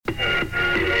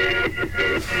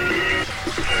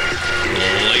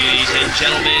and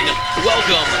gentlemen,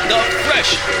 welcome the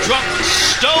Fresh Drunk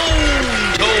Stone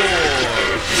Tour.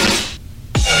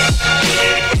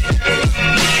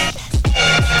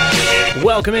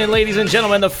 Welcome in, ladies and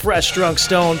gentlemen, the Fresh Drunk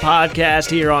Stone podcast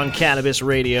here on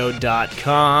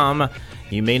CannabisRadio.com.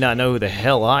 You may not know who the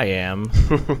hell I am,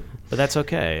 but that's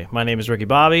okay. My name is Ricky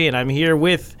Bobby, and I'm here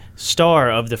with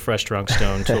star of the Fresh Drunk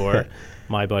Stone Tour,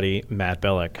 my buddy Matt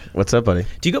Bellick. What's up, buddy?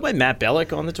 Do you go by Matt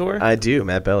Bellick on the tour? I do,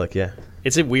 Matt Bellick, yeah.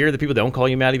 Is it weird that people don't call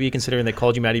you Matty B, considering they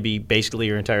called you Matty B basically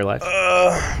your entire life?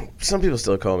 Some people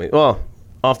still call me. Well,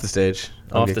 off the stage.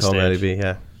 I'll get called Matty B,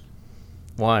 yeah.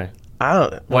 Why? I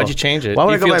don't know. Why'd you change it? Why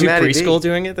would Do you I feel go by too Matty preschool B?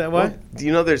 doing it that way? Well, do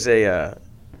you know there's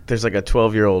like a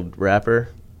 12-year-old rapper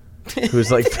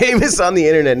who's like famous on the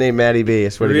internet named Matty B? I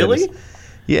swear to Really? goodness.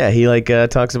 Yeah, he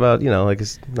talks about, like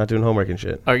he's not doing homework and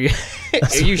shit. Are you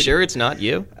sure it's not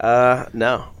you?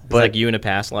 No. It's like you in a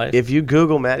past life? If you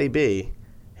Google Matty B,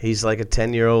 he's like a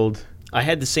 10-year-old. I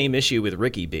had the same issue with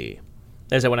Ricky B.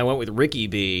 As when I went with Ricky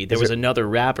B, there was another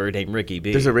rapper named Ricky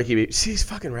B. There's a Ricky B. See, these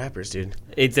fucking rappers, dude.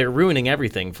 They're ruining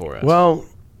everything for us. Well,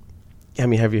 I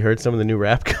mean, have you heard some of the new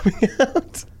rap coming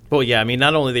out? Well, yeah, I mean,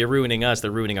 not only are they ruining us,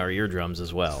 they're ruining our eardrums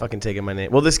as well. Fucking taking my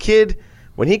name. Well, this kid,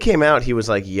 when he came out, he was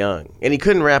like young. And he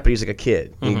couldn't rap, but he was like a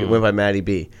kid. He went by Matty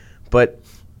B. But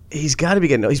he's got to be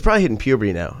getting, he's probably hitting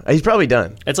puberty now. He's probably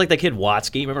done. It's like that kid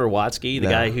Watsky. Remember Watsky, the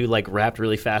guy who like rapped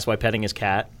really fast while petting his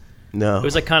cat? No. It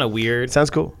was like kind of weird. Sounds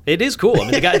cool. It is cool.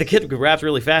 I mean, the kid raps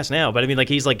really fast now, but I mean, like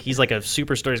he's like a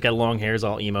superstar. He's got long hair, he's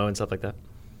all emo and stuff like that.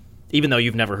 Even though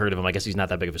you've never heard of him, I guess he's not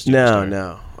that big of a superstar.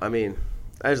 No. I mean,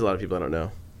 there's a lot of people I don't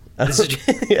know. Is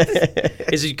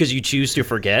it because you choose to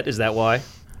forget? Is that why?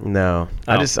 No.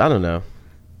 I don't know.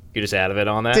 You're just out of it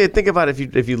on that? Dude, think about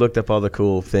if you looked up all the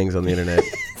cool things on the internet.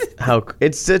 How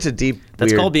it's such a deep,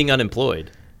 That's weird, called being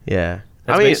unemployed. Yeah.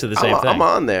 That's basically the same thing. I'm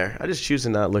on there. I just choose to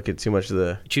not look at too much of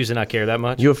the... Choose to not care that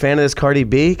much? You a fan of this Cardi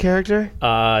B character?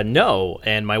 No,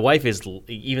 and my wife is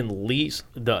even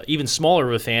smaller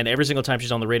of a fan. Every single time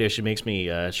she's on the radio, she makes me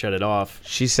shut it off.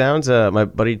 She sounds... my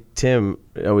buddy Tim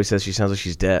always says she sounds like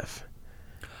she's deaf.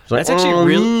 That's actually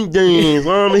really...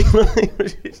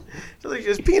 She's like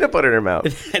just peanut butter in her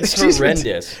mouth. That's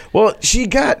horrendous. Well, she's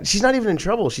not even in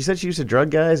trouble. She said she used to drug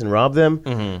guys and rob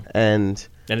them, and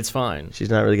it's fine. She's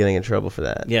not really getting in trouble for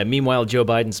that. Yeah, meanwhile, Joe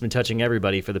Biden's been touching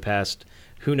everybody for the past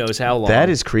who knows how long. That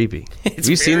is creepy. Have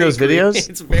you seen those videos?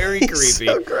 It's very creepy.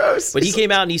 So gross. But he came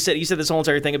out and he said this whole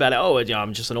entire thing about,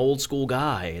 I'm just an old school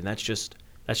guy, and that's just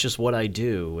what I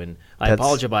do, and I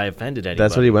apologize if I offended anybody.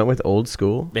 That's what he went with, old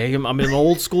school? I'm an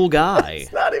old school guy.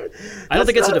 I don't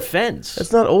think it's an offense.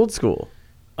 That's not old school.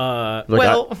 I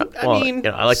mean,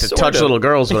 I like to touch little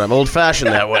girls, but I'm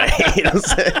old-fashioned that way. You know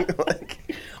what I'm saying?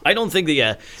 I don't think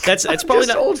that's probably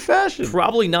not old-fashioned.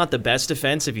 Probably not the best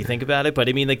offense if you think about it, but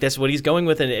I mean, like that's what he's going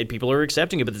with, and people are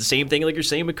accepting it. But the same thing, like you're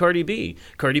saying with Cardi B.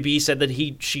 Cardi B said that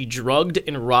she drugged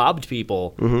and robbed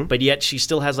people, but yet she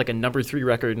still has like a number 3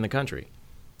 record in the country.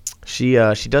 She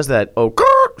does that. Oh,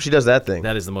 she does that thing.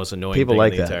 That is the most annoying people thing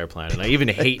like on the that. entire planet. I even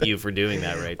hate you for doing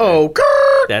that right there. Oh,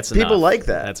 that's enough. People like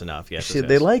that. That's enough. Yes,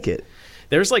 They like it.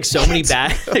 There's like so many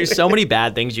bad. There's so many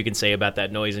bad things you can say about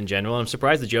that noise in general. I'm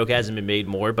surprised the joke hasn't been made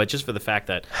more, but just for the fact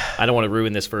that I don't want to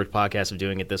ruin this first podcast of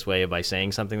doing it this way by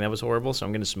saying something that was horrible, so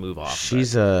I'm going to smooth off.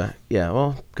 She's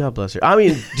well, God bless her. I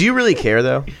mean, do you really care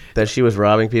though that she was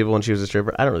robbing people when she was a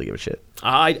stripper? I don't really give a shit.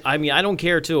 I mean, I don't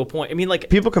care to a point. I mean, like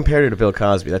people compared her to Bill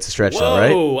Cosby. That's a stretch, though,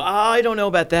 right? Oh, I don't know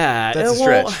about that. That's a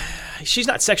stretch. She's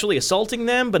not sexually assaulting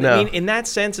them, but no. I mean, in that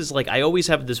sense, is like I always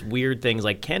have this weird thing.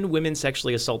 Like, can women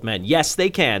sexually assault men? Yes,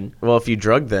 they can. Well, if you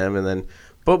drug them and then,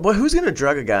 but who's gonna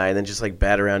drug a guy and then just like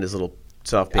bat around his little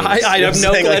soft penis? I have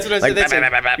no clue. That's what I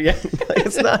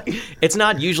said. It's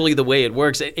not usually the way it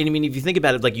works. And I mean, if you think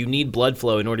about it, like you need blood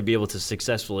flow in order to be able to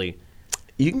successfully.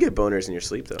 You can get boners in your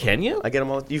sleep, though. Can you? I get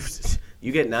them all.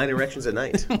 You get 9 erections at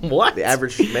night. What? The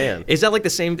average man. Is that like the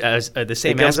same It goes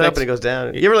aspect? up and it goes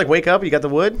down. You ever like wake up? You got the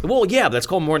wood? Well, yeah, but that's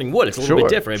called morning wood. It's a little bit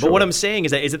different. Sure. But what I'm saying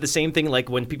is it the same thing like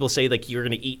when people say like you're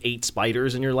going to eat 8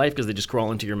 spiders in your life because they just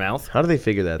crawl into your mouth? How do they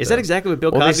figure that? Is that exactly what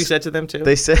Bill Cosby said to them too?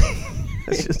 They say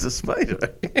it's just a spider.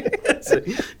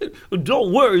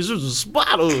 Don't worry, it's just a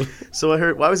spider. So I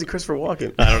heard. Why was he Christopher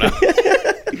Walken? I don't know.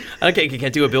 I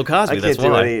can't do a Bill Cosby. That's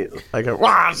why. I go,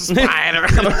 wow, spider.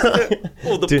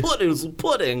 Oh, the pudding's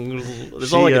pudding.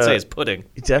 That's all I can say is pudding.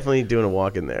 He's definitely doing a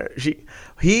walk in there.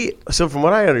 So from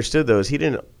what I understood, though, is he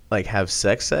didn't like have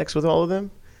sex with all of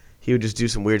them. he would just do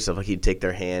some weird stuff. Like he'd take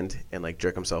their hand and like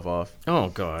jerk himself off. Oh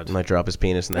God. And like drop his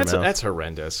penis in their mouth. That's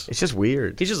horrendous. It's just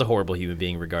weird. He's just a horrible human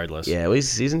being, regardless. Yeah, well,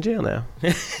 he's in jail now.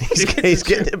 he's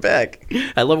getting it back.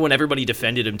 I love when everybody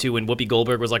defended him too. When Whoopi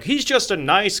Goldberg was like, "He's just a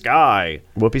nice guy."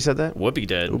 Whoopi said that? Whoopi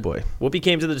did. Oh boy. Whoopi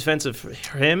came to the defense of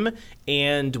him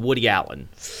and Woody Allen,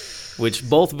 which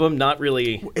both of them not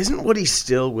really. Isn't Woody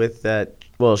still with that?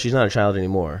 Well, she's not a child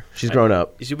anymore. She's grown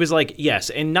up. She was like,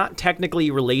 yes, and not technically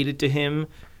related to him.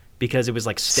 Because it was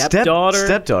like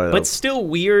stepdaughter, but still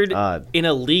weird in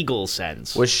a legal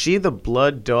sense. Was she the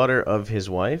blood daughter of his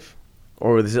wife,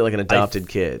 or was it like an adopted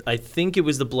kid? I think it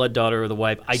was the blood daughter of the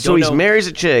wife. So he marries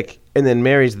a chick and then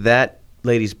marries that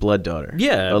lady's blood daughter.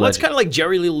 Yeah, well, it's kind of like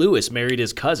Jerry Lee Lewis married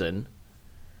his cousin.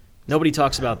 Nobody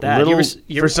talks about that.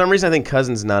 For some reason, I think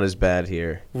cousin's not as bad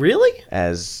here. Really?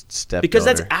 As stepdaughter. Because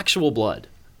that's actual blood.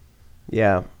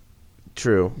 Yeah.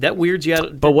 True. That weirds you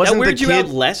out. But wasn't that weirds the you kid,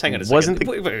 out less? Hang on a second.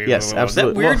 Yes,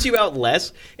 absolutely. That weirds you out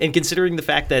less, and considering the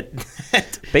fact that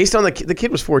based on the kid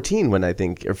was 14 when I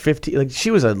think, or 15. Like she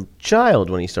was a child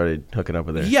when he started hooking up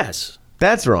with her. Yes,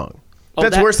 that's wrong.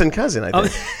 That's worse than cousin. I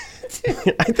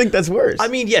think. I think that's worse. I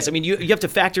mean, yes. I mean, you have to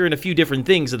factor in a few different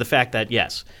things of the fact that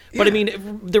yes, but I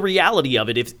mean, the reality of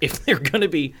it, if they're going to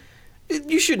be.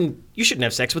 You shouldn't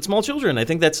have sex with small children. I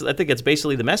think that's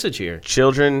basically the message here.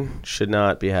 Children should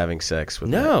not be having sex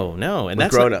with and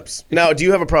that's grown-ups. Now, do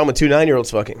you have a problem with 2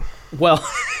 9-year-olds fucking? Well,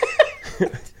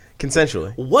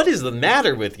 consensually. What is the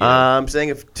matter with you? I'm saying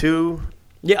if 2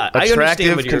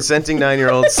 attractive, consenting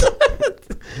 9-year-olds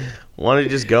want to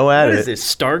just go at it. What is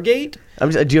this, Stargate?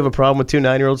 Do you have a problem with 2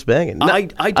 9-year-olds banging? No,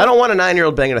 I don't want a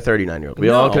 9-year-old banging a 39-year-old. We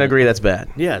all can agree that's bad.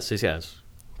 Yes.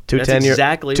 That's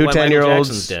exactly why Michael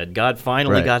Jackson's dead. God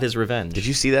finally got his revenge. Did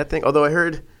you see that thing? Although I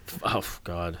heard... Oh,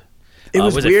 God. It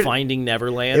was weird. It Finding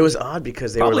Neverland? It was odd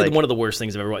because they probably were like... one of the worst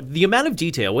things I've ever watched. The amount of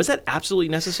detail, was that absolutely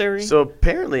necessary? So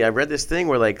apparently I read this thing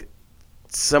where like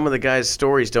some of the guys'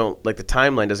 stories don't... Like the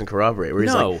timeline doesn't corroborate. Where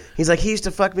he's like, he used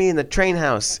to fuck me in the train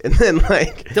house. And then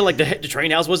like... the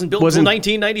train house wasn't built until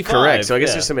 1995. Correct. So I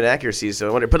guess there's some inaccuracies. So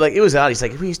I wonder... But like it was odd. He's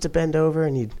like, we used to bend over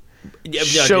and he'd...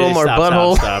 show him our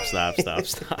butthole.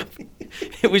 Stop.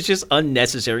 It was just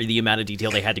unnecessary, the amount of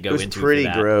detail they had to go into. It was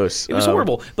pretty gross. It was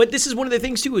horrible. But this is one of the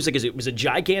things, too, it was a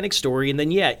gigantic story. And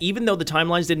then, even though the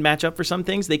timelines didn't match up for some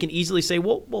things, they can easily say,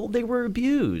 well, they were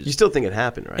abused. You still think it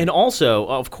happened, right? And also,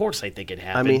 of course I think it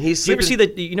happened. I mean, do you ever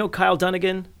see Kyle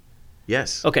Dunnigan?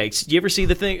 Yes. Okay. So do you ever see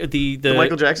the thing, the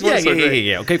Michael Jackson one?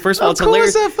 Yeah. Okay. First of all, it's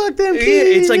hilarious. Of course, I fucked them kids.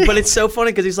 Yeah, it's like, but it's so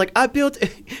funny because he's like, I built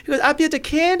a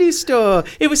candy store.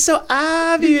 It was so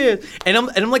obvious, and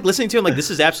I'm like listening to him like this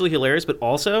is absolutely hilarious, but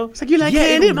also it's like you like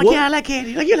candy. I'm like, yeah, I like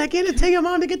candy. Like you like candy. Take them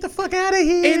on to get the fuck out of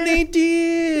here. And they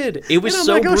did. It was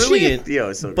so brilliant.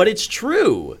 Yo, it's so but it's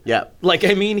true. Yeah. Like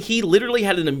I mean, he literally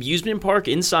had an amusement park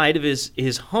inside of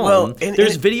his home. Well,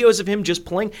 there's videos of him just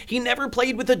playing. He never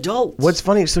played with adults. What's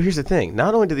funny? So here's the thing.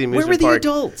 Not only did the amusement Where were the park,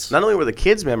 adults? Not only were the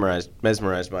kids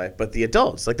mesmerized by it, but the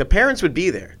adults. Like the parents would be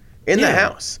there in the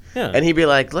house, and he'd be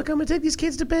like, "Look, I'm gonna take these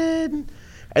kids to bed."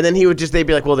 And then they'd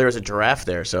be like, "Well, there was a giraffe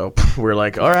there," so we're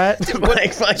like, "All right."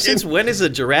 Since when is a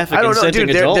giraffe? I don't know, dude.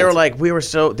 They were like, they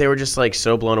were just like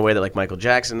so blown away that like Michael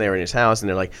Jackson, they were in his house, and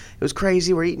they're like, "It was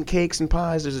crazy. We're eating cakes and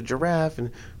pies. There's a giraffe,"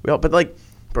 and but like,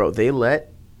 bro, they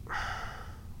let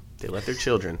their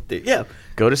children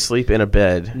go to sleep in a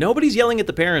bed. Nobody's yelling at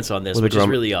the parents on this, which is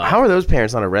really odd. How are those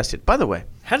parents not arrested? By the way,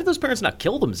 how did those parents not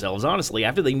kill themselves, honestly,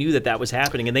 after they knew that was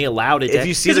happening and they allowed it?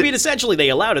 Essentially they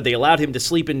allowed it. They allowed him to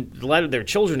sleep allowed their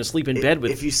children to sleep in bed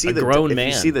with a grown man.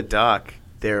 If you see the doc,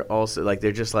 they're also like,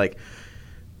 they're just like,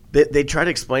 they try to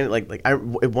explain it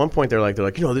at one point they're like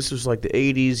this was like the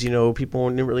 80s, people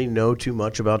didn't really know too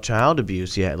much about child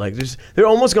abuse yet. Like they're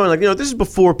almost going like, this is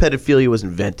before pedophilia was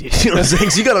invented. You know what I'm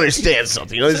saying? So you got to understand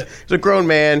something. There's a grown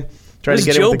man trying to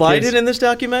get Joe in with the Biden kids. in this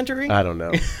documentary? I don't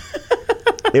know.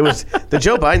 It was the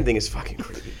Joe Biden thing is fucking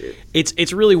creepy, dude.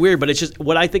 It's really weird, but it's just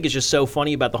what I think is just so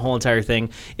funny about the whole entire thing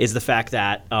is the fact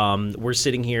that we're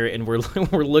sitting here and we're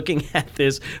looking at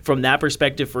this from that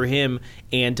perspective for him,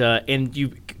 and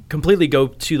you completely go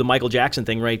to the Michael Jackson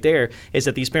thing right there. Is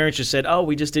that these parents just said, "Oh,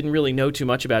 we just didn't really know too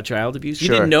much about child abuse." You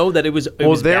didn't know that it was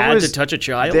bad to touch a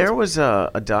child. There was a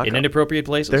doc in inappropriate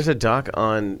places. There's a doc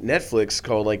on Netflix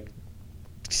called like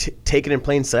Taken in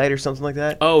Plain Sight or something like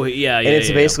that. Oh, yeah. And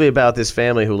it's basically about this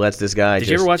family who lets this guy Did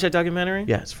you ever watch that documentary?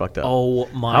 Yeah, it's fucked up. Oh,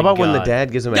 my God. How about when the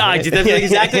dad gives him a hand? That's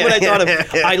exactly what I thought of.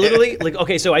 I literally,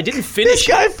 so I didn't finish This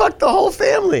guy fucked the whole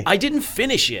family. I didn't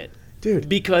finish it. Dude.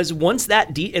 Because once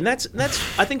that and that's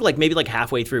I think like maybe like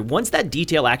halfway through, once that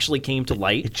detail actually came to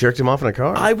light, He jerked him off in a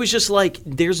car. I was just like,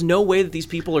 there's no way that these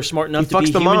people are smart enough He to be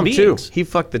fucks the human mom beings. too. He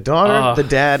fucked the daughter, the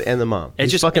dad, and the mom.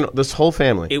 He's just fucking this whole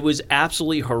family. It was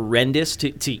absolutely horrendous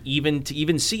to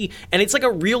even see, and it's like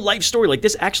a real life story. Like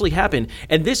this actually happened,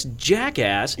 and this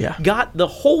jackass got the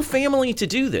whole family to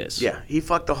do this. Yeah, he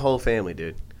fucked the whole family,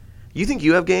 dude. You think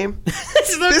you have game?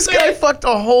 This guy fucked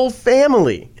a whole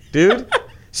family, dude.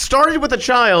 Started with a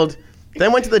child,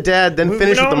 then went to the dad, then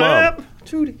finished with the mom.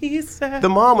 The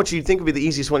mom, which you'd think would be the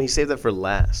easiest one, he saved that for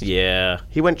last. Yeah.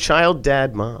 He went child,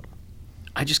 dad, mom.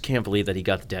 I just can't believe that he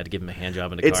got the dad to give him a hand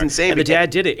job in the car. It's insane. And the dad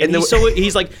did it. And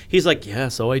he's like, yeah,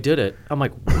 so I did it. I'm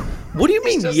like, what do you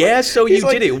mean, yeah, so you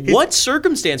did it? What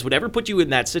circumstance would ever put you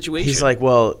in that situation? He's like,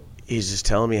 well, he's just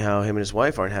telling me how him and his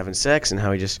wife aren't having sex and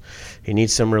how he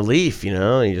needs some relief, you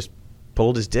know, and he just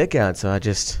pulled his dick out, so I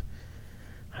just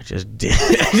did.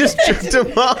 I just jerked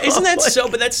him off. Isn't that so?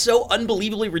 But that's so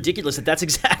unbelievably ridiculous that's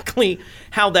exactly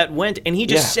how that went. And he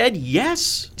just said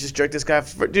yes. Just jerked this guy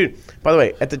off. Dude, by the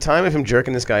way, at the time of him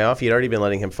jerking this guy off, he had already been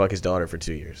letting him fuck his daughter for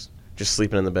 2 years. Just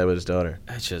sleeping in the bed with his daughter.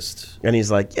 And he's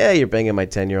like, yeah, you're banging my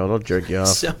 10-year-old. I'll jerk you off.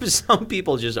 Some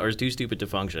people just are too stupid to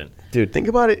function. Dude, think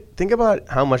about it. Think about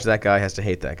how much that guy has to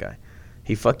hate that guy.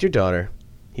 He fucked your daughter.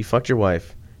 He fucked your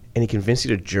wife. And he convinced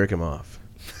you to jerk him off.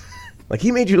 Like,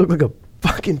 he made you look like a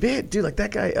fucking bitch, dude. Like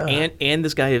that guy. And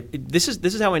this guy. This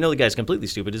is how I know the guy's completely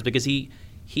stupid. Is because he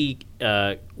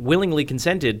willingly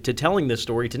consented to telling this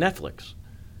story to Netflix.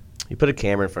 You put a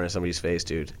camera in front of somebody's face,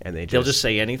 dude, and they'll just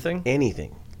say anything.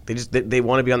 Anything. They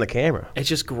want to be on the camera. It's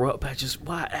just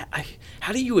why?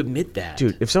 How do you admit that,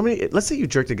 dude? If somebody, let's say you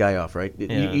jerked a guy off, right?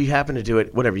 Yeah. You happen to do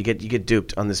it. Whatever. You get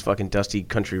duped on this fucking dusty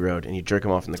country road, and you jerk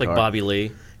him off in the car. Like Bobby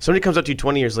Lee. Somebody comes up to you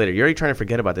 20 years later. You're already trying to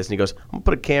forget about this, and he goes, "I'm gonna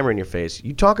put a camera in your face.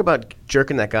 You talk about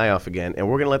jerking that guy off again, and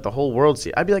we're gonna let the whole world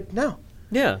see it." I'd be like, "No,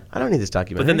 yeah, I don't need this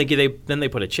documentary." But then they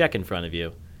put a check in front of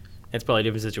you. It's probably a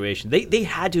different situation. They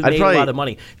had to make a lot of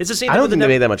money. It's the same. I don't think they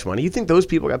made that much money. You think those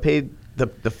people got paid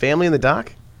the family in the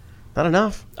doc? Not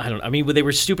enough. I mean, they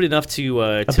were stupid enough to...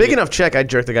 a big enough check, I'd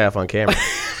jerk the guy off on camera.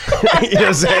 You know what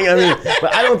I'm saying? I mean,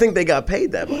 but I don't think they got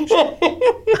paid that much.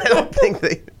 I don't think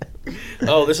they...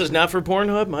 Oh, this is not for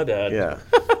Pornhub? My bad. Yeah.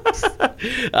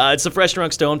 It's the Fresh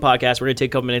Drunk Stone podcast. We're going to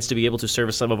take a couple minutes to be able to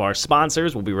service some of our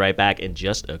sponsors. We'll be right back in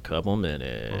just a couple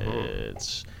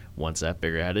minutes. Once I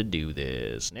figure out how to do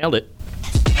this. Nailed it.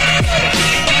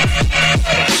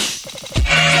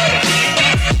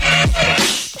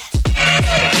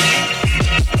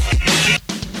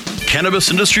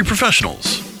 Cannabis industry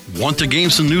professionals. Want to gain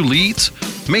some new leads?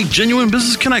 Make genuine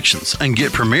business connections and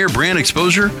get premier brand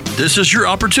exposure? This is your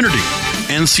opportunity.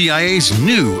 NCIA's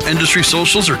new industry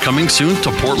socials are coming soon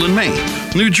to Portland, Maine,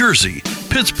 New Jersey,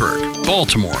 Pittsburgh,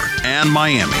 Baltimore, and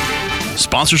Miami.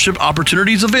 Sponsorship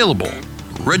opportunities available.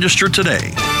 Register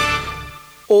today.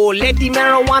 Oh, let the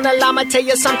marijuana llama tell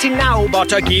you something now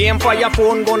about a game for your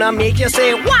phone gonna make you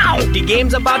say, wow! The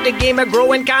game's about the game of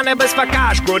growing cannabis for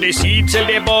cash. Grow the seed till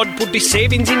they bud, put the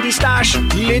savings in the stash.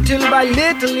 Little by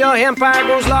little, your empire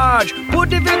grows large. Put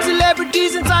the big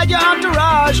celebrities inside your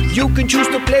entourage. You can choose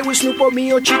to play with Snoop or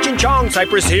me or Cheech and Chong,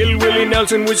 Cypress Hill, Willie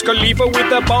Nelson, Wiz Khalifa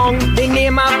with a bong. The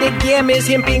name of the game is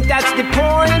Hemp Inc., that's the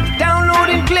point. Download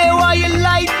and play while you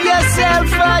light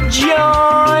yourself a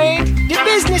joint. The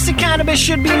business of cannabis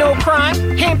should be no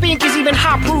crime. Hemp Inc. is even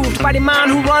hot-proofed by the man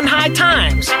who run High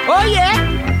Times. Oh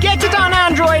yeah? Get it on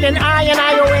Android and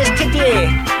iOS today.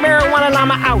 Marijuana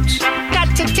llama out.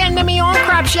 Got to tend to me on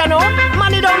crops, you know.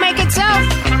 Money don't make itself.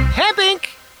 Hemp Inc.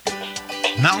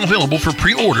 Now available for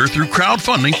pre-order through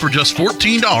crowdfunding for just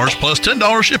 $14 plus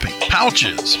 $10 shipping.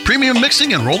 Pouches, premium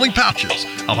mixing and rolling pouches,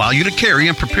 allow you to carry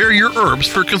and prepare your herbs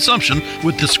for consumption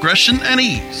with discretion and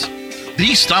ease.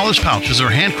 These stylish pouches are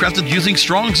handcrafted using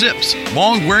strong zips,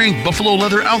 long-wearing buffalo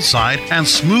leather outside, and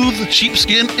smooth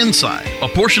sheepskin inside. A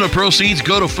portion of proceeds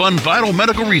go to fund vital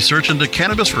medical research into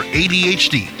cannabis for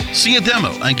ADHD. See a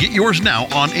demo and get yours now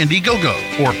on Indiegogo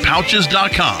or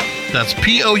pouches.com. That's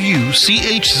POUCHZ.com.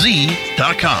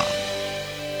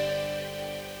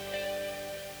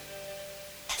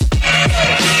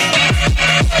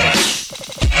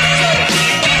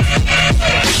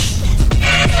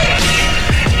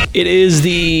 It is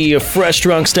the Fresh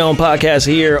Drunk Stone podcast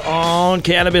here on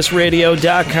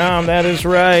CannabisRadio.com. That is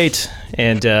right.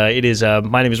 And it is,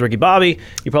 my name is Ricky Bobby.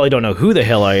 You probably don't know who the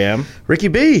hell I am. Ricky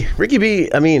B. Ricky B,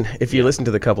 I mean, if you listen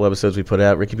to the couple episodes we put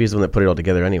out, Ricky B is the one that put it all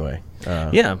together anyway.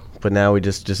 Yeah. But now we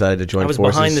just decided to join forces. I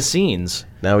was behind the scenes.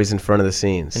 Now he's in front of the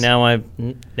scenes. And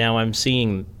now I'm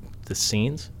seeing the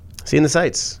scenes? Seeing the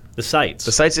sights. The sights.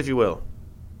 The sights, if you will.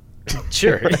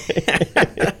 Sure.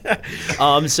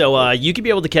 So you can be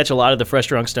able to catch a lot of the Fresh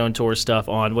Drunk Stoned tour stuff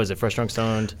on, what is it, Fresh Drunk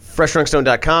Stoned?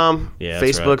 FreshDrunkStoned.com, Yeah,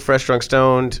 that's Facebook, right. Fresh Drunk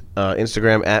Stoned,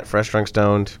 Instagram at Fresh Drunk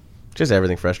Stoned. Just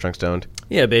everything Fresh Drunk Stoned.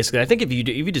 Yeah, basically. I think if you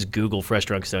just Google Fresh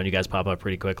Drunk Stoned, you guys pop up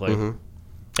pretty quickly.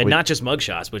 And not just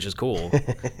mugshots, which is cool.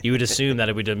 You would assume that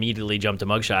it would immediately jump to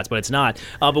mugshots, but it's not.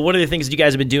 But one of the things that you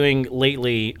guys have been doing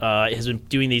lately has been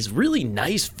doing these really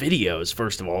nice videos,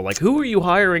 first of all. Like, who are you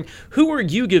hiring? Who are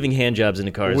you giving handjobs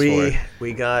into cars for?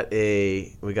 We got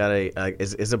a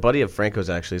is a buddy of Franco's,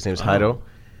 actually. His name's Hiro.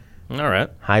 All right.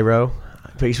 Hiro.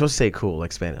 But you're supposed to say cool,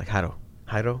 like Spanish, like Hiro.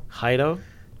 Hido?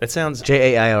 That sounds...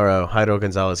 Jairo. Hiro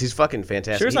Gonzalez. He's fucking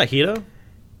fantastic. Sure it's not Hito?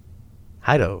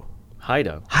 Hiro.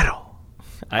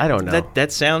 I don't know.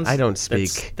 That sounds... I don't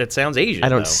speak. That sounds Asian, I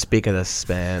don't though. speak of the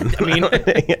span. I mean,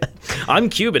 I'm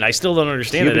Cuban. I still don't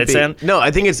understand it. No,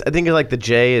 I think it's like the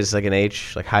J is like an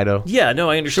H, like Hido. Yeah, no,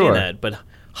 I understand Sure. that. But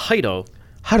Hido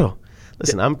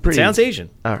Listen, I'm pretty... sounds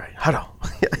Asian. All right, Hido.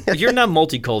 You're not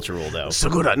multicultural, though.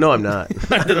 Segura. No, I'm not.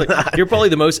 You're probably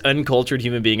the most uncultured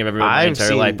human being I've ever met in my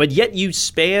entire life. But yet you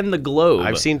span the globe.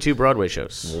 I've seen 2 Broadway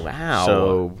shows. Wow.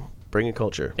 So bring a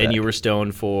culture. And back. you were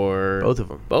stoned for... Both of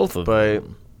them. But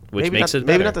which makes it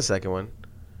better. Maybe not the second one.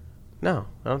 No,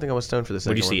 I don't think I was stoned for the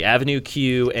second What one. do you see? Avenue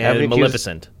Q and Avenue Q's-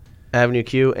 Maleficent. Avenue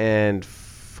Q and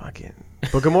fucking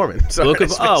Book of Mormon. Sorry,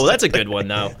 Oh, that's a good one,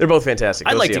 though. They're both fantastic.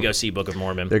 I'd like to them. go see Book of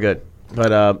Mormon. They're good.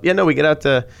 But, yeah, no, we get out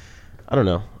to... I don't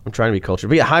know. I'm trying to be cultured.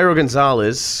 But yeah, Jairo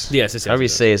Gonzalez, Yes, it sounds however you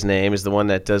good. say his name, is the one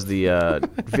that does the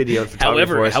video and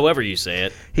photography for us. However you say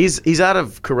it. He's out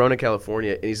of Corona,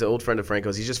 California, and he's an old friend of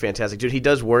Franco's. He's just fantastic, dude. He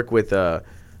does work with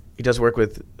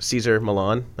Caesar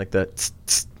Milan, like the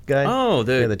guy. Oh,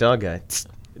 the dog guy.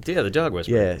 Yeah, the dog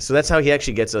whisperer. Yeah, so that's how he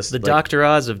actually gets us. The Dr.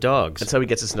 Oz of dogs. That's how he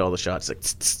gets us into all the shots. Like,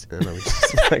 and then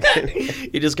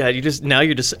we just, Now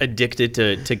you're just addicted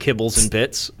to kibbles and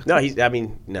bits. no,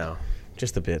 no,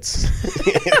 just the bits.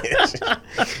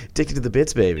 Addicted to the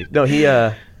bits, baby. No,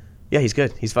 yeah, he's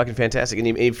good. He's fucking fantastic, and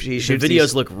he The shoots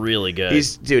videos look really good.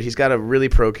 He's got a really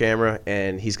pro camera,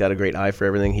 and he's got a great eye for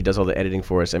everything. He does all the editing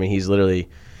for us. I mean, he's literally,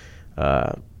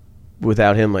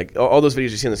 without him, like all those videos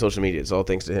you see on the social media, it's all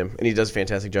thanks to him, and he does a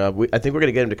fantastic job. I think we're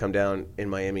gonna get him to come down in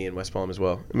Miami and West Palm as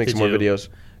well and make some more videos.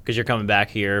 Because you're coming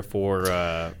back here for...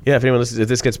 Yeah, if anyone listens, if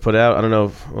this gets put out, I don't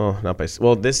know.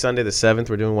 Well, this Sunday the 7th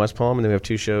we're doing West Palm, and then we have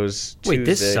 2 shows. Wait,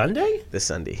 Tuesday. this Sunday? This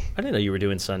Sunday. I didn't know you were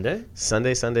doing Sunday.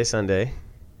 Sunday.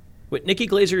 Wait, Nikki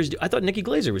Glazer I thought Nikki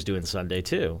Glazer was doing Sunday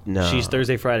too. No. She's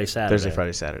Thursday, Friday, Saturday. Thursday,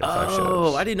 Friday, Saturday. 5 shows.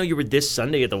 Oh, I didn't know you were this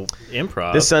Sunday at the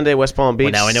Improv. This Sunday, West Palm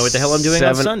Beach. Well, now I know what the hell I'm doing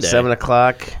on Sunday. 7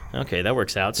 o'clock. Okay, that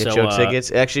works out. Get your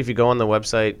tickets. Actually, if you go on the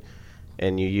website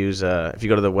and you use, if you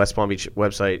go to the West Palm Beach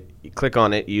website, you click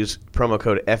on it, use promo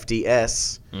code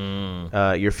FDS.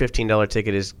 Your $15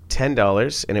 ticket is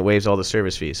 $10, and it waives all the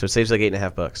service fees. So it saves like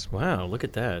 $8.50. Wow, look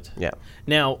at that. Yeah.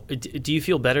 Now, do you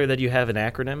feel better that you have an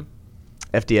acronym?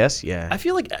 FDS, yeah. I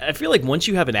feel like once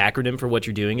you have an acronym for what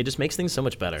you're doing, it just makes things so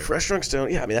much better. Fresh Drunk Stone.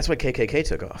 Yeah, I mean that's why KKK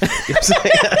took off. You know what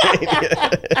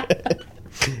I'm saying?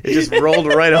 It just rolled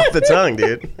right off the tongue,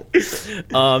 dude.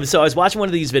 So I was watching one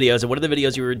of these videos, and one of the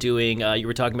videos you were doing, you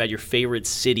were talking about your favorite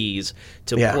cities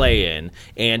to play in,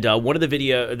 and one of the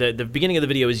the beginning of the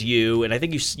video is you, and I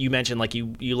think you mentioned like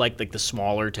you like the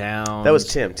smaller towns. That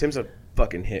was Tim. Tim's a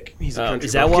fucking hick. He's a country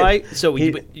Is that bumpkin. why?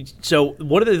 So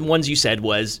one of the ones you said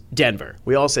was Denver.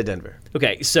 We all said Denver.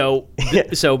 Okay, so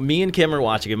so me and Kim are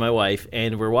watching it, my wife,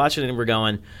 and we're watching it, and we're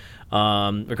going,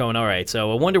 all right,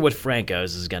 so I wonder what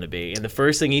Franco's is going to be. And the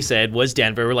first thing he said was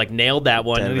Denver. We're like, nailed that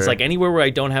one. And he's Denver. like, anywhere where I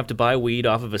don't have to buy weed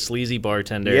off of a sleazy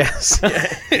bartender. Yes.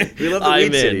 We love the I'm weed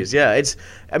in. cities. Yeah, it's.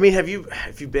 I mean, have you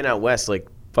been out west? Like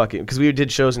fucking, because we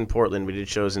did shows in Portland, we did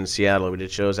shows in Seattle, we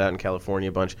did shows out in California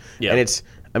a bunch. Yeah. And it's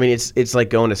like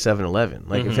going to 7-Eleven.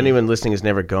 Like if anyone listening has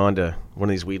never gone to one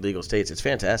of these weed legal states, it's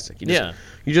fantastic. You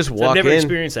just So walk I've never in.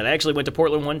 experienced that. I actually went to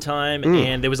Portland one time,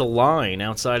 and there was a line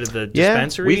outside of the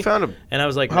dispensary. We found and I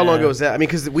was like, how long ago was that? I mean,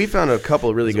 because we found a couple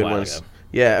of really a good while ones. ago.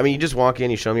 Yeah, I mean, you just walk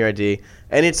in, you show them your ID,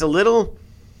 and it's a little.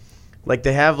 Like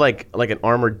they have like an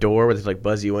armored door where they like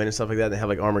buzz you in and stuff like that. They have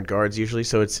like armored guards usually,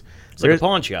 so it's like a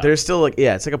pawn shop. There's still like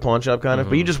it's like a pawn shop kind of,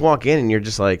 but you just walk in and you're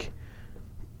just like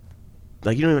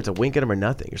you don't even have to wink at them or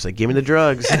nothing. You're just like, give me the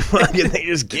drugs, and they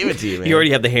just give it to you, man. You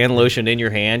already have the hand lotion in your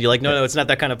hand. You're like, no, it's not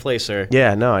that kind of place, sir.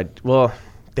 Yeah, no, well.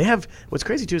 They have what's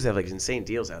crazy too is they have like insane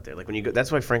deals out there. Like when you go,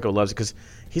 that's why Franco loves it because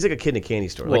he's like a kid in a candy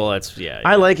store. Well, like, that's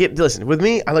I like it. Listen, with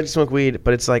me, I like to smoke weed,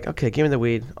 but it's like okay, give me the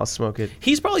weed, I'll smoke it.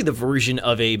 He's probably the version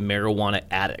of a marijuana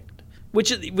addict,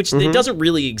 which it doesn't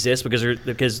really exist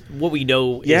because what we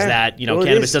know is that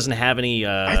cannabis doesn't have any.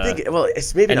 I think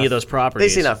it's maybe any not, of those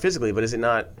properties. They say not physically, but is it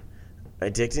not?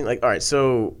 Addicting? Like, all right,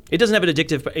 so It doesn't have an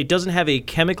addictive. It doesn't have a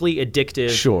chemically addictive.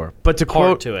 sure, but to part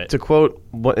quote to it. to quote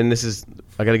what, and this is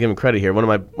I got to give him credit here. One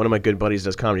of my good buddies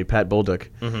does comedy, Pat Bolduc.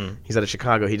 He's out of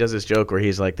Chicago. He does this joke where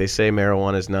he's like, they say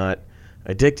marijuana is not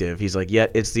addictive. He's like,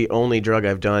 yet it's the only drug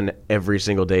I've done every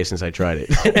single day since I tried it.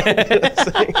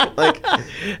 like,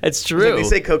 It's like, true. they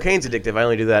say cocaine's addictive. I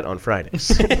only do that on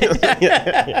Fridays.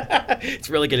 It's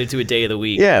really getting to a day of the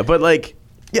week. Yeah, but like,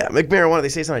 yeah, like marijuana, they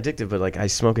say it's not addictive, but like I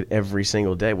smoke it every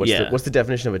single day. What's the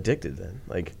definition of addicted then?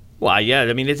 Like, Well, yeah,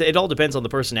 I mean, it all depends on the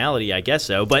personality, I guess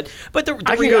so. But the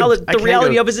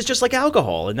reality of it is it's just like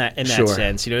alcohol in that sure.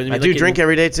 sense. You know what I mean? I do drink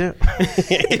every day too.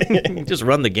 Just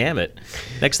run the gamut.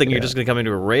 Next thing, you're just going to come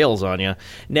into a rails on you.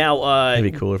 Now,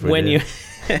 It'd be cooler if when we you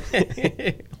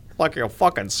did. like your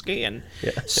fucking skin.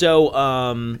 Yeah. So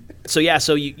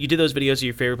you did those videos of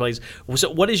your favorite place.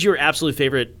 So what is your absolute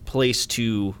favorite place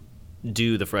to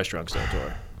do the Fresh Drunk Stone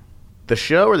tour? The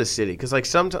show or the city? Because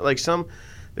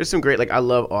there's some great, like I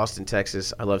love Austin,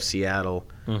 Texas. I love Seattle.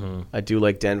 I do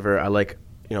like Denver. I like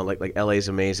like LA's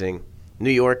amazing. New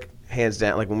York, hands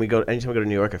down. Like anytime we go to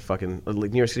New York, I fucking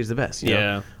like New York City's the best. You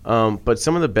know? But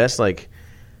some of the best, like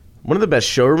one of the best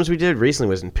showrooms we did recently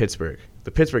was in Pittsburgh.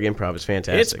 The Pittsburgh Improv is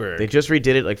fantastic. Pittsburgh. They just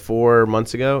redid it like 4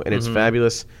 months ago, and it's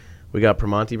fabulous. We got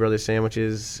Primanti Brothers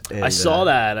sandwiches. And, I saw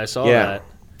that. that.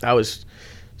 I was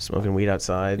smoking weed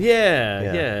outside.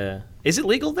 Yeah. Is it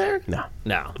legal there?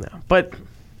 No. But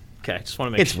okay, just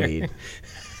want to make sure. It's weed.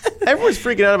 Everyone's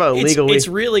freaking out about illegal weed.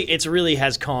 It's really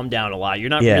has calmed down a lot. You're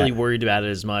not really worried about it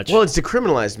as much. Well, it's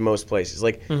decriminalized in most places.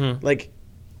 Like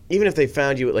even if they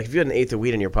found you, like if you had an eighth of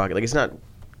weed in your pocket, like it's not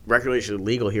recreationally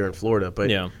legal here in Florida, but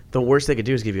the worst they could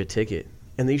do is give you a ticket,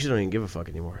 and they usually don't even give a fuck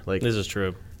anymore. Like this is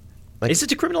true. Like, is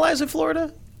it decriminalized in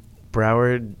Florida?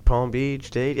 Broward, Palm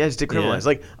Beach, Dade, it's decriminalized,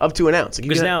 like up to an ounce. Like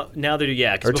because now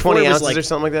they're or 20 ounces or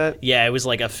something like that. Yeah, it was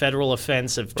like a federal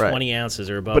offense of 20 ounces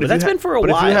or above. But that's been for a while.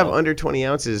 But if you have under 20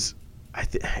 ounces,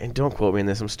 and don't quote me on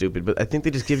this, I'm stupid, but I think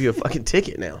they just give you a fucking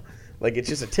ticket now. Like it's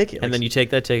just a ticket. And then you take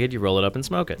that ticket, you roll it up and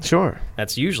smoke it. Sure.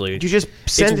 That's usually. You just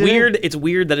send it weird. It's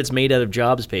weird that it's made out of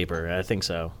Jobs paper. I think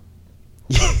so.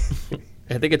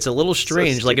 I think it's a little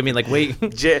strange. Like, I mean, like, wait.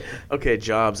 Okay,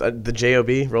 Jobs. The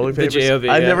J-O-B, rolling papers? The J-O-B,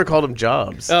 I've never called them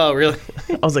Jobs. Oh, really?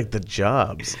 I was like, the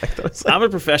Jobs. I thought it was like, I'm a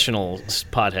professional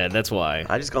pothead. That's why.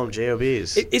 I just call them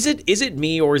J-O-Bs. Is it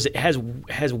me, or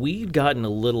has weed gotten a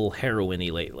little heroin-y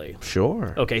lately?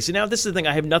 Sure. Okay, so now this is the thing.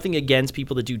 I have nothing against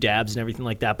people that do dabs and everything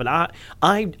like that, but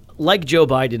I like Joe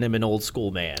Biden, I'm an old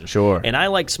school man. Sure. And I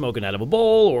like smoking out of a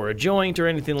bowl or a joint or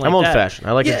anything like that. I'm old-fashioned.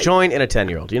 I like a joint and a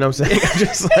 10-year-old. You know what I'm saying? I'm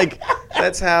just like,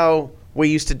 that's how we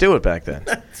used to do it back then.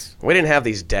 We didn't have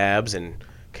these dabs and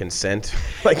consent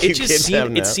like you kids have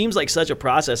now. It seems like such a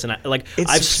process, and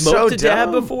I've smoked so a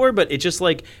dab dumb. before, but it's just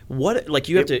like what? Like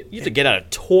you have to get out a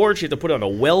torch, you have to put on a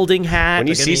welding hat. When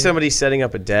you see somebody setting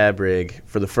up a dab rig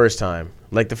for the first time,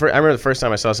 like I remember the first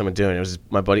time I saw someone doing it, it was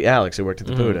my buddy Alex who worked at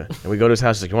the Buddha, and we go to his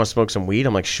house. He's like, "You want to smoke some weed?"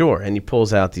 I'm like, "Sure," and he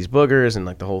pulls out these boogers and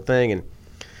like the whole thing and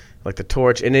like the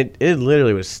torch, and it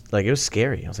literally was like it was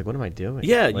scary. I was like, "What am I doing?"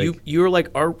 Yeah, like, you were like,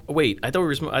 wait, I thought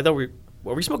we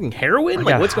were we smoking heroin? I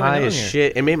like got what's going high on as here?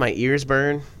 shit. It made my ears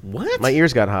burn. What? My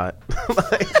ears got hot.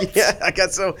 I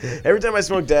got so every time I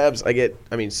smoke dabs,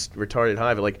 retarded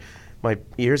high, but like my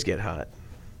ears get hot.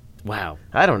 Wow.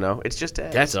 I don't know. It's just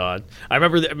dabs. That's odd. I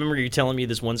remember you telling me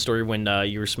this one story when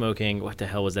you were smoking. What the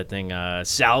hell was that thing?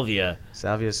 Salvia.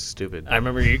 Salvia's stupid. I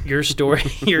remember your story.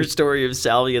 Your story of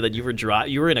salvia that you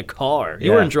were in a car.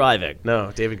 You weren't driving.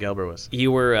 No, David Gelber was.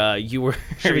 You were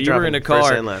in a car,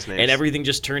 first and last names. and everything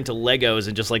just turned to Legos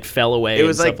and just like fell away. It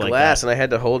was and like stuff glass, like and I had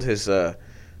to hold his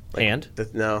hand.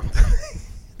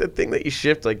 The thing that you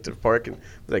shift like to park and was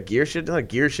that gear shifter, not a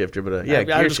gear shifter, but I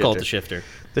gear just call it the shifter.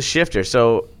 The shifter.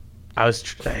 So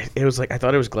it was like I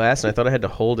thought it was glass, and I thought I had to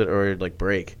hold it or it'd like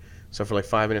break. So for like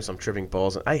 5 minutes, I'm tripping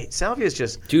balls. Salvia is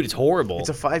just... Dude, it's horrible. It's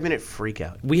a 5-minute freak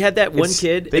out. We had that one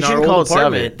kid in our old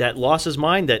apartment that lost his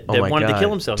mind that wanted to kill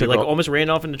himself. He almost ran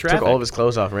off into traffic. Took all of his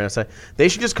clothes off and ran outside. They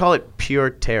should just call it pure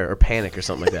terror or panic or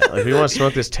something like that. Like, if you want to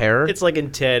smoke this terror... It's like in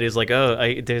Ted. He's like,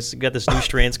 I got this new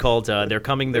strands called They're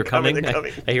Coming.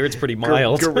 I hear it's pretty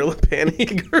mild. Gorilla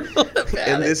panic. Gorilla panic.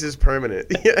 And this is permanent.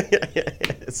 Yeah.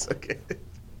 It's okay.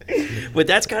 But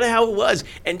that's kind of how it was.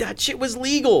 And that shit was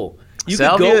legal. You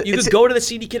Salvia, could go to the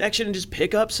CD Connection and just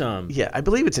pick up some. Yeah, I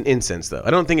believe it's an incense, though.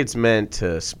 I don't think it's meant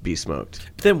to be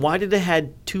smoked. But then why did it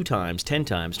had 2 times, 10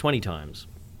 times, 20 times?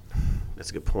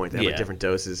 That's a good point. They have like different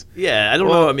doses. Yeah, I don't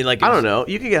know. I mean, like... I don't know.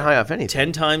 You can get high off anything.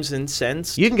 10 times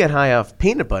incensed? You can get high off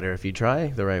peanut butter if you try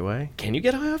the right way. Can you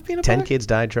get high off peanut butter? 10 kids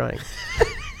died trying.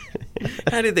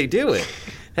 How did they do it?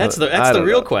 That's the I don't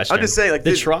real know. question. I'm just saying, like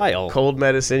the trial. cold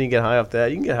medicine. You can get high off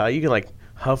that. You can get high. You can like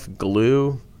huff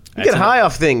glue. You get high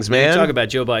off things, man. You talk about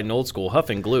Joe Biden old school.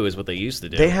 Huffing glue is what they used to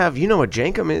do. They have. You know what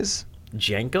Jenkum is?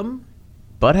 Jenkum?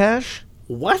 Butt hash.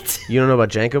 What? You don't know about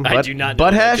Jenkum? I do not know.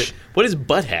 Butt hash? What is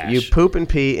butt hash? You poop and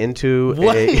pee into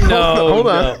What? a... No, hold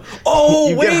on. no. Oh,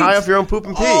 you wait. get high off your own poop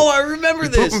and pee. Oh, I remember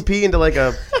this. Poop and pee into like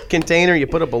a container. You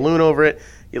put a balloon over it.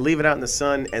 You leave it out in the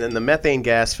sun, and then the methane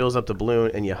gas fills up the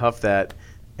balloon, and you huff that,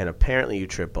 and apparently you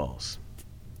trip balls.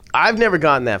 I've never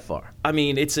gotten that far. I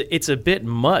mean, it's a bit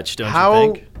much, don't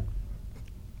you think?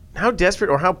 How desperate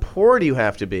or how poor do you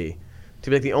have to be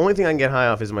like, the only thing I can get high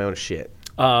off is my own shit?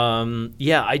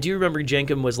 Yeah, I do remember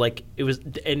Jenkum was like, it was,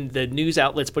 and the news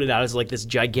outlets put it out as like this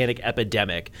gigantic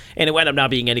epidemic, and it wound up not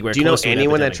being anywhere Do you know close to an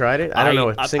anyone that epidemic. tried it? I don't know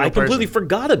a single I completely person.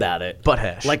 forgot about it. Butt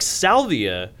hash. Like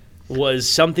salvia was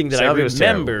something that Salvia I was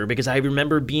remember terrible. because I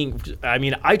remember being, I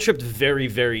mean, I tripped very,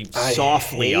 very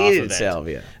softly off hated of it.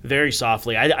 salvia. Very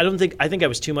softly. I think I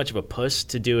was too much of a puss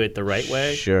to do it the right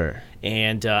way. Sure.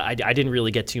 And I didn't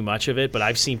really get too much of it, but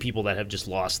I've seen people that have just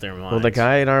lost their minds. Well, the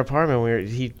guy in our apartment,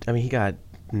 he got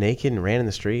naked and ran in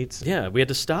the streets. Yeah, we had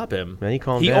to stop him. Man, he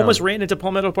calmed He down. almost ran into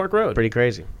Palmetto Park Road. Pretty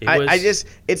crazy. It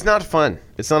It's not fun.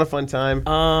 It's not a fun time.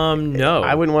 No.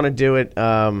 I wouldn't want to do it.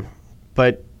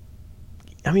 But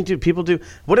I mean, dude, people do.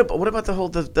 What about the whole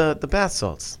the bath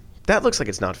salts? That looks like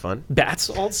it's not fun. Bath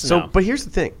salts? So, No. but here's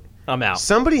the thing. I'm out.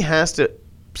 Somebody had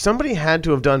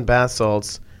to have done bath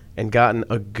salts and gotten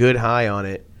a good high on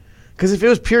it. Because if it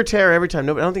was pure terror every time,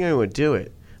 I don't think anyone would do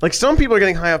it. Like, some people are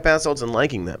getting high off bath salts and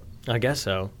liking them. I guess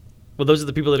so. Well, those are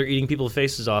the people that are eating people's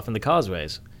faces off in the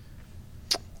causeways.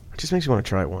 It just makes you want to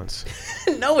try it once.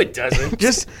 No, it doesn't.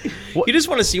 You just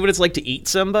want to see what it's like to eat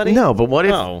somebody? No, but what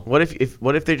if No. what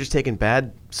if they're just taking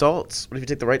bad salts? What if you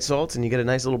take the right salts and you get a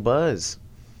nice little buzz?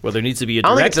 Well, there needs to be a I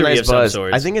don't think it's a directory nice of some buzz.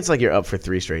 sorts. I think it's like you're up for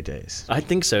 3 straight days. I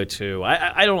think so too.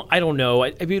 I don't know.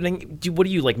 I mean, what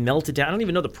do you like melt it down? I don't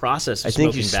even know the process of I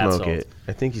think smoking you bath smoke salts. it.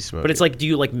 I think you smoke But it. it's like, do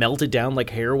you like melt it down like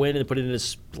heroin and put it in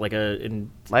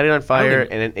light it on fire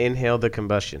even- and then inhale the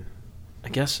combustion, I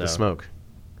guess so. the smoke.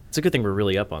 It's a good thing we're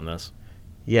really up on this.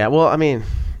 Yeah, well, I mean,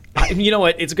 You know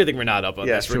what? It's a good thing we're not up on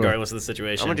Yeah, this, sure. regardless of the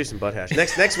situation. I'm gonna do some butt hash.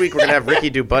 Next week we're gonna have Ricky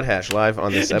do butt hash live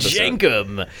on this episode.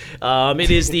 Jenkum.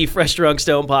 It is the Fresh Drunk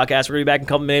Stone podcast. We're going to be back in a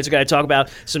couple minutes. We're going to talk about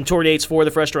some tour dates for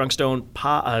the Fresh Drunk Stone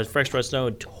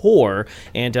tour.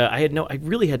 And I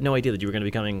really had no idea that you were going to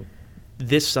be coming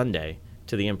this Sunday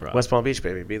to the Improv. West Palm Beach,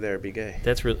 baby. Be there, be gay.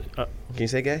 That's really. Can you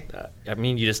say gay? I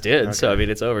mean, you just did. So I mean,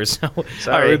 it's over. So all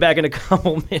Sorry. right, we're back in a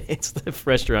couple minutes. The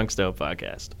Fresh Drunk Stone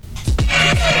podcast.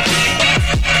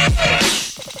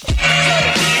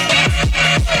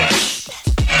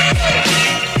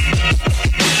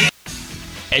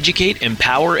 Educate,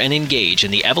 empower, and engage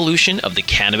in the evolution of the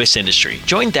cannabis industry.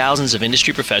 Join thousands of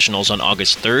industry professionals on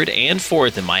August 3rd and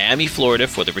 4th in Miami, Florida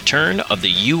for the return of the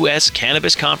U.S.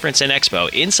 Cannabis Conference and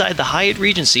Expo inside the Hyatt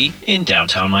Regency in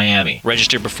downtown Miami.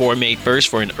 Register before May 1st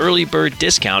for an early bird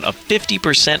discount of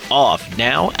 50% off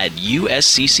now at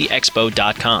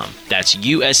usccexpo.com. That's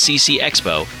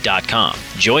usccexpo.com.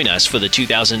 Join us for the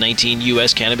 2019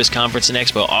 U.S. Cannabis Conference and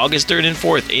Expo August 3rd and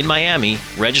 4th in Miami.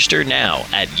 Register now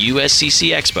at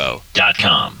usccexpo.com.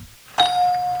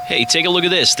 Hey, take a look at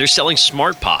this. They're selling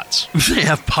smart pots. They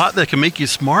have pot that can make you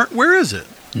smart? Where is it?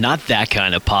 Not that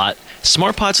kind of pot.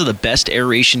 Smart pots are the best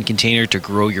aeration container to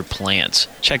grow your plants.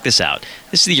 Check this out.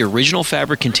 This is the original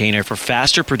fabric container for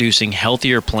faster producing,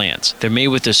 healthier plants. They're made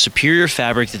with a superior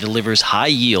fabric that delivers high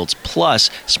yields. Plus,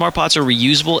 smart pots are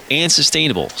reusable and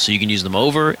sustainable, so you can use them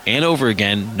over and over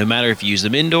again, no matter if you use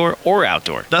them indoor or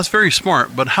outdoor. That's very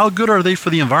smart, but how good are they for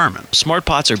the environment? Smart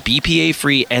pots are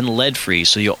BPA-free and lead-free,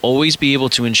 so you'll always be able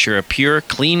to ensure a pure,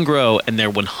 clean grow, and they're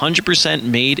 100%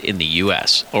 made in the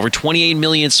U.S. Over 28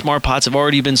 million smart pots have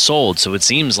already been sold, so it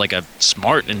seems like a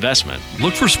smart investment.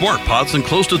 Look for smart pots in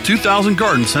close to 2,000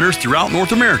 garden centers throughout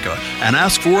North America and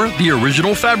ask for the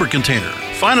original fabric container.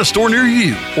 Find a store near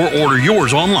you or order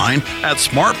yours online at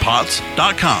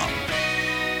smartpots.com.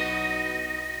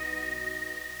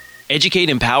 Educate,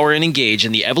 empower, and engage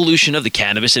in the evolution of the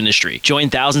cannabis industry. Join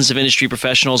thousands of industry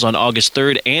professionals on August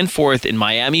 3rd and 4th in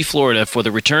Miami, Florida for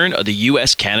the return of the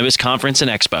U.S. Cannabis Conference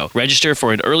and Expo. Register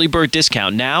for an early bird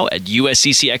discount now at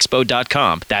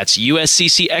usccexpo.com. That's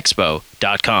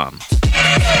usccexpo.com.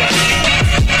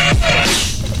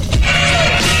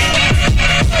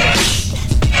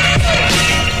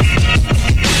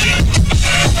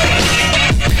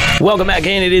 Welcome back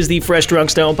in. It is the Fresh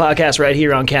Drunk Stone podcast right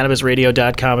here on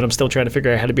CannabisRadio.com, and I'm still trying to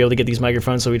figure out how to be able to get these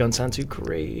microphones so we don't sound too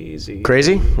crazy.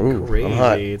 Crazy? Ooh, Crazy. I'm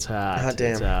hot. It's hot. Hot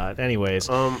damn. It's hot. Anyways.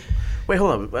 Wait,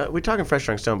 hold on. We're talking Fresh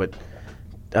Drunk Stone, but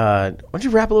why don't you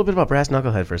rap a little bit about Brass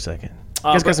Knucklehead for a second?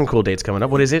 You guys got some cool dates coming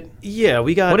up. What is it? Yeah,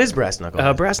 we got. What is Brass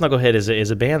Knucklehead? Brass Knucklehead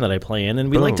is a band that I play in,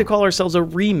 and we like to call ourselves a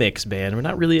remix band. We're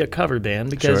not really a cover band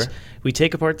because we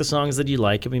take apart the songs that you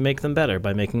like and we make them better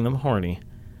by making them horny.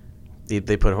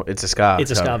 They put it's a ska.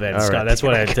 It's a ska band. All Ska. right.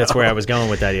 That's where I was going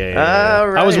with that. Yeah. All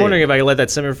right. I was wondering if I could let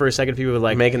that simmer for a second. People were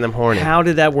like making them horny. How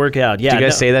did that work out? Yeah. Do you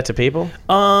guys say that to people?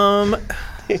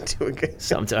 Doing good.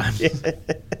 Sometimes. Listen,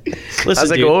 how's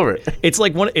that dude, go over it? It's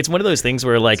like it's one of those things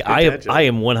where like I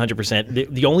am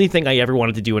 100%. The only thing I ever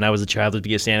wanted to do when I was a child was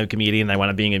be a stand-up comedian. And I wound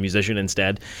up being a musician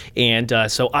instead, and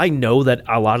so I know that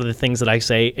a lot of the things that I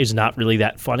say is not really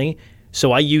that funny.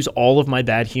 So I use all of my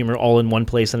bad humor all in one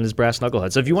place on this Brass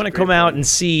Knucklehead. So if you want to come out and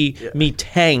see me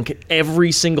tank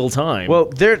every single time. Well,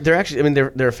 they're actually, I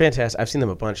mean, they're fantastic. I've seen them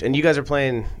a bunch. And you guys are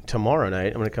playing tomorrow night.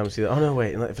 I'm going to come see them. Oh, no,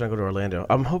 wait. If I go to Orlando.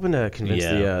 I'm hoping to convince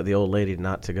the old lady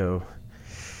not to go.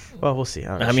 Well, we'll see.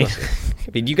 I mean,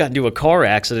 you got into a car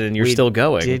accident and you're still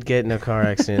going. Did get in a car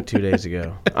accident 2 days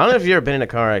ago. I don't know if you've ever been in a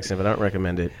car accident, but I don't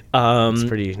recommend it. It's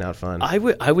pretty not fun. I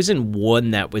was in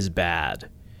one that was bad.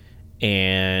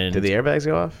 And did the airbags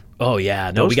go off? Oh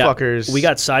yeah, no, those fuckers. We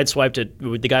got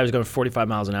sideswiped. The guy was going 45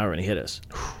 miles an hour and he hit us,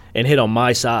 and hit on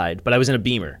my side. But I was in a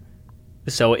Beamer,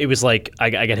 so it was like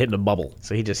I got hit in a bubble.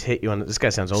 So he just hit you on. This guy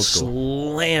sounds old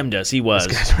school. Slammed us. He was.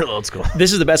 This guy's real old school.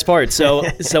 This is the best part. So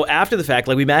after the fact,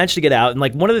 like we managed to get out, and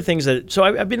like one of the things that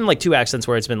I've been in like 2 accidents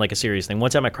where it's been like a serious thing. One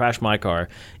time I crashed my car,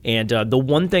 and the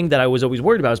one thing that I was always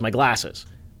worried about was my glasses.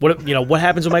 What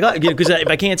happens with my glasses? Because if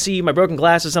I can't see my broken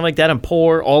glasses, something like that, I'm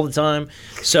poor all the time.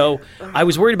 So I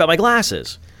was worried about my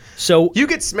glasses. So you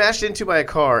get smashed into by a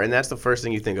car, and that's the first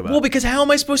thing you think about. Well, because how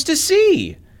am I supposed to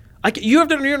see? You have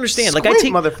to understand. Squint, like I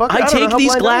take, motherfucker. I take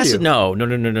these glasses. No.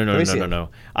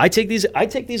 I take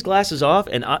these glasses off,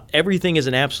 and everything is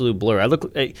an absolute blur. I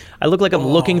look like I'm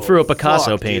looking through a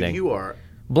Picasso painting. Dude, you are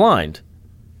blind.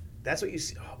 That's what you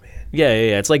see. Oh man.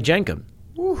 Yeah. It's like Jenkum.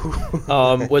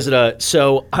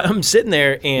 So I'm sitting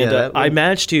there and I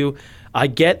managed to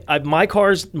my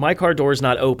car door's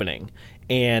not opening,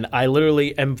 and I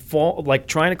literally am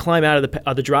trying to climb out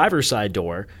of the driver's side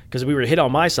door because we were hit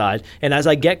on my side, and as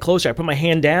I get closer I put my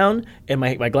hand down and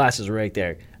my glasses were right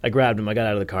there. I grabbed them, I got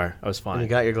out of the car, I was fine. And you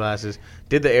got your glasses.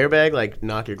 Did the airbag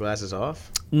knock your glasses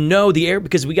off? No,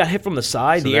 because we got hit from the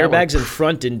side. So the airbags in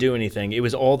front didn't do anything. It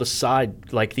was all the side.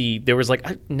 There was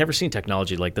I've never seen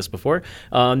technology like this before.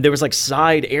 There was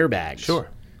side airbags. Sure.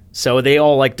 So they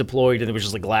all deployed, and there was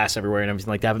just glass everywhere and everything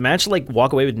like that. But managed to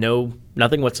walk away with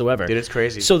nothing whatsoever. Dude, it's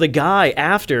crazy. So the guy,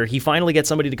 after he finally gets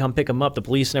somebody to come pick him up, the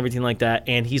police and everything like that,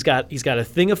 and he's got a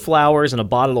thing of flowers and a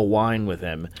bottle of wine with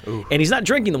him. Ooh. And he's not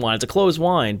drinking the wine; it's a closed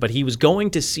wine. But he was going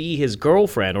to see his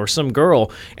girlfriend or some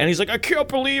girl, and he's like, "I can't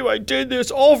believe I did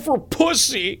this, all for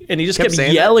pussy." And he just kept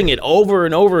yelling it over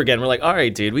and over again. We're like, "All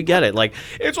right, dude, we get it.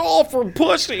 It's all for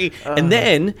pussy." And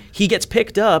then he gets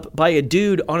picked up by a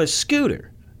dude on a scooter.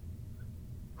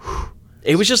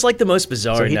 It was just the most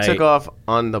bizarre night. So he took off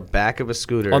on the back of a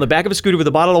scooter. On the back of a scooter with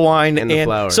a bottle of wine and the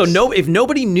flowers. So if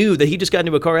nobody knew that he just got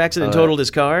into a car accident and totaled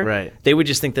his car, right, they would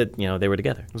just think that they were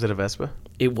together. Was it a Vespa?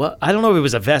 It was. I don't know if it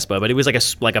was a Vespa, but it was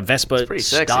like a Vespa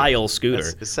style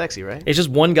scooter. It's sexy, right? It's just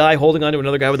one guy holding onto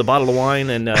another guy with a bottle of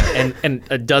wine and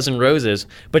a dozen roses,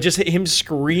 but just him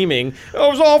screaming, "It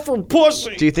was all for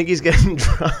pussy." Do you think he's getting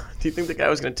drunk? Do you think the guy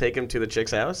was going to take him to the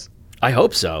chick's house? I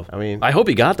hope so. I hope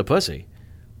he got the pussy.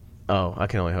 Oh, I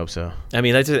can only hope so. I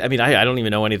don't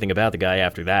even know anything about the guy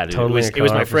after that. Totally it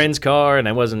was my friend's car, and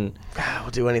I wasn't. I'll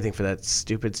do anything for that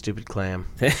stupid clam.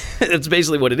 That's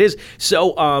basically what it is.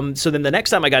 So then the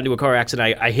next time I got into a car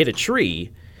accident, I hit a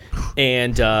tree,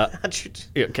 and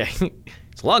okay.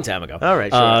 It's a long time ago. All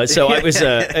right, sure. So I was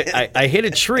I hit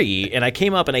a tree, and I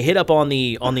came up and I hit up on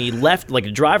the left, the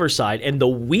driver's side, and the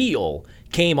wheel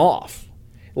came off,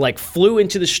 flew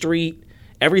into the street.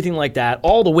 Everything like that.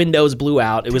 All the windows blew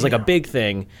out. It was a big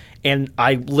thing. And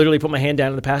I literally put my hand down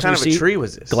in the passenger seat. What kind of a tree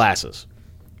was this? Glasses.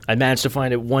 I managed to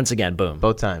find it once again. Boom.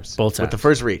 Both times? Both times. With the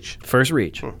first reach? First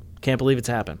reach. Can't believe it's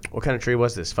happened. What kind of tree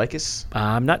was this? Ficus?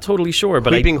 I'm not totally sure.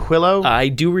 But Weeping willow? I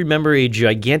do remember a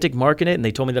gigantic mark in it, and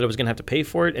they told me that I was going to have to pay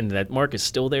for it, and that mark is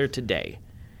still there today.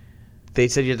 They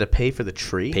said you had to pay for the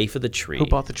tree? Pay for the tree. Who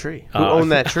bought the tree? Who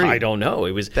owned that tree? I don't know.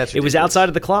 It was outside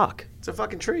of the clock. It's a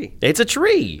fucking tree. It's a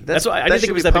tree. That's why I didn't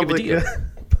think it was that big of a deal.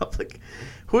 Public.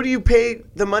 Who do you pay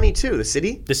the money to? The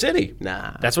city? The city.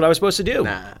 Nah. That's what I was supposed to do.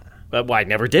 Nah. Well, I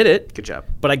never did it. Good job.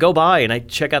 But I go by and I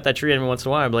check out that tree every once in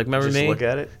a while. I'm like, remember just me? Look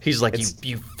at it? He's like,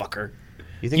 you fucker.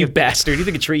 You bastard. You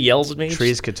think a tree yells at me?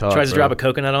 Trees could talk. Tries to drop a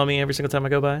coconut on me every single time I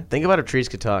go by? Think about if trees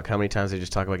could talk. How many times they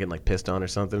just talk about getting pissed on or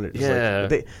something? Yeah.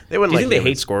 They wouldn't. Do you think they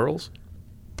hate squirrels?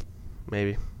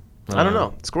 Maybe. I don't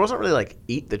know. Squirrels don't really like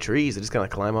eat the trees. They just kind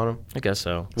of climb on them. I guess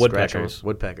so. Scratch 'em. Woodpeckers.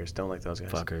 Woodpeckers. Don't like those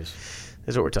guys. Fuckers.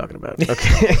 This is what we're talking about.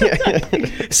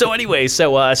 Okay. So anyway,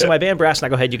 so my band Brass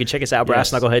Knucklehead, you can check us out,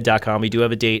 brassknucklehead.com. We do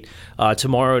have a date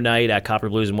tomorrow night at Copper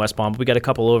Blues in West Palm. We got a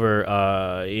couple over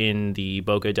in the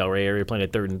Boca Del Rey area playing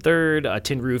at 3rd and 3rd,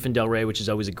 Tin Roof in Del Rey, which is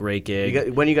always a great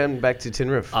gig. When you got back to Tin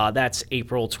Roof? That's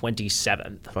April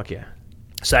 27th. Fuck yeah.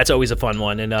 So that's always a fun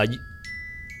one. And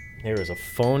there is a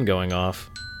phone going off.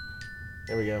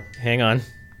 There we go. Hang on.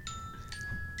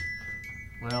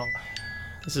 Well,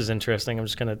 this is interesting. I'm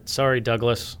just going to... Sorry,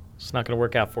 Douglas. It's not going to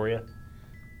work out for you.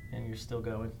 And you're still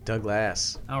going.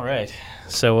 Douglas. All right.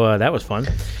 So that was fun.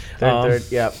 Third.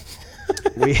 Yeah.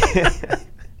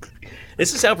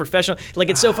 This is how professional... Like,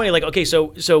 it's so funny. Like, okay, so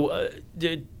to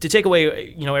take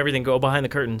away, everything, go behind the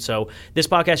curtain. So this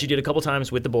podcast you did a couple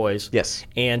times with the boys. Yes.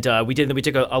 And we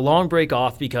took a long break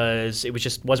off because it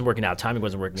wasn't working out. Timing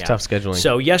wasn't working out. Tough scheduling.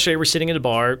 So yesterday we're sitting at a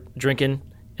bar drinking,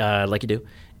 like you do.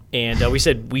 And we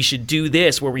said we should do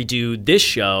this where we do this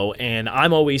show, and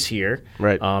I'm always here,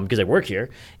 right? Because I work here,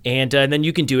 and then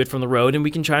you can do it from the road, and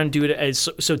we can try and do it as.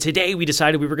 So today we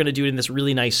decided we were going to do it in this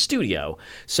really nice studio.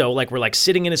 So like we're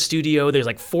sitting in a studio. There's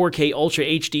 4K Ultra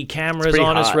HD cameras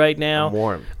on us right now. I'm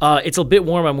warm. It's a bit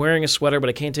warm. I'm wearing a sweater, but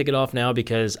I can't take it off now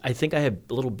because I think I have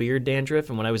a little beard dandruff,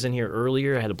 and when I was in here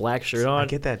earlier, I had a black shirt on. I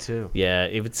get that too. Yeah,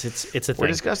 it's a thing. We're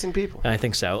disgusting people. I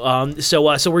think so.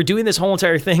 So we're doing this whole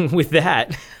entire thing with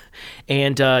that.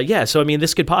 And so I mean,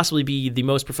 this could possibly be the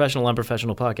most professional,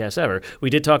 unprofessional podcast ever. We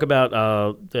did talk about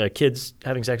the kids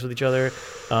having sex with each other.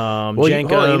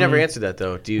 Jenkum. You never answered that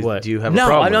though. Do you have a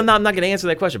problem? No, I'm not going to answer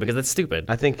that question because that's stupid.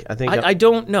 I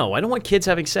don't know. I don't want kids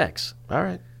having sex. All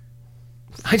right.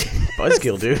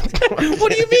 Buzzkill, dude.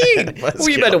 What do you mean? Were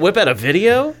you about to whip out a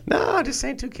video? No, I'm just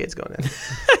saying 2 kids going in.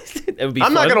 That would be I'm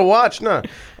fun. not going to watch. No, I'm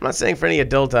not saying for any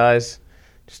adult eyes.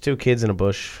 Just 2 kids in a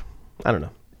bush. I don't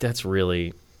know. That's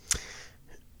really...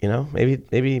 maybe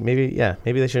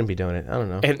they shouldn't be doing it. I don't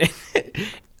know.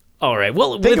 All right.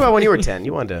 Well, think about when you were 10.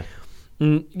 You wanted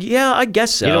to. Yeah, I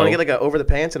guess so. You don't want to get over the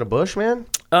pants in a bush, man?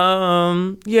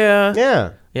 Yeah.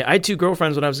 Yeah. Yeah, I had 2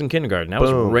 girlfriends when I was in kindergarten. I was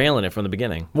railing it from the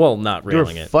beginning. Well, not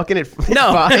railing it. Fucking it.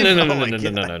 No, no,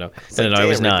 I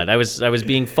was not. I was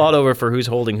being fought over for who's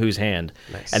holding whose hand,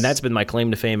 nice. And that's been my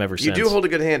claim to fame ever since. You do hold a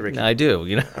good hand, Ricky. I do.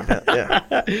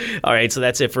 Yeah. All right, so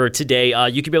that's it for today.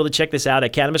 You can be able to check this out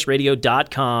at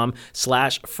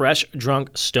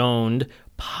cannabisradio.com/freshDrunkStoned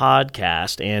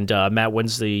podcast. And Matt,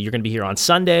 you're going to be here on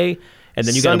Sunday. And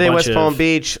then you Sunday, got a bunch West Palm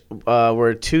Beach.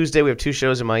 We're Tuesday. We have 2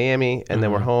 shows in Miami, and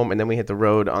then we're home. And then we hit the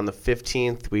road on the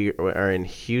 15th. We are in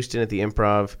Houston at the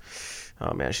Improv.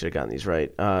 Oh man, I should have gotten these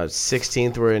right.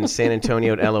 16th, we're in San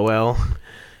Antonio at LOL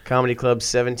Comedy Club.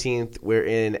 17th, we're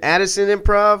in Addison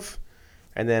Improv.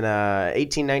 And then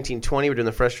 18, 19, 20, we're doing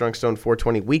the Fresh Drunk Stone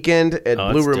 420 weekend at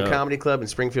Blue Room Comedy Club in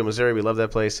Springfield, Missouri. We love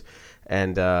that place.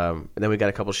 And then we got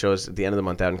a couple shows at the end of the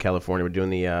month out in California. We're doing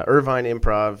the Irvine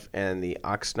Improv and the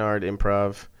Oxnard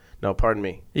Improv. No, pardon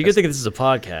me. You could think this is a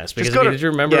podcast because did you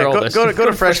remember all this? Go to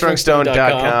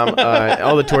FreshDrunkStone.com.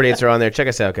 All the tour dates are on there. Check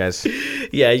us out, guys.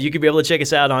 Yeah, you could be able to check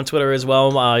us out on Twitter as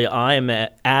well. I am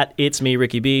at It's Me,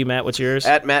 Ricky B. Matt, what's yours?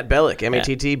 At Matt Bellick,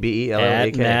 MattBellak.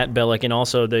 At Matt Bellick. And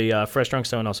also the Fresh Drunk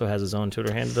Stone also has his own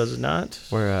Twitter handle, does it not?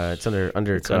 It's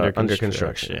under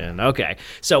construction. Okay.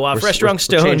 So Fresh Drunk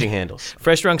Stone. We're changing handles.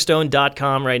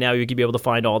 FreshDrunkStone.com right now. You could be able to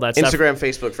find all that stuff. Instagram,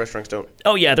 Facebook, Fresh Drunk Stone.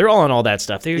 Oh, yeah, they're all on all that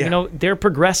stuff. They're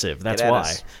progressive. That's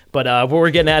why. But we're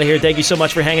getting out of here. Thank you so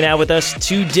much for hanging out with us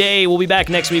today. We'll be back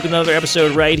next week with another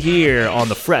episode right here on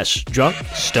the Fresh Drunk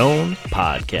Stone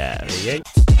podcast. Yeah.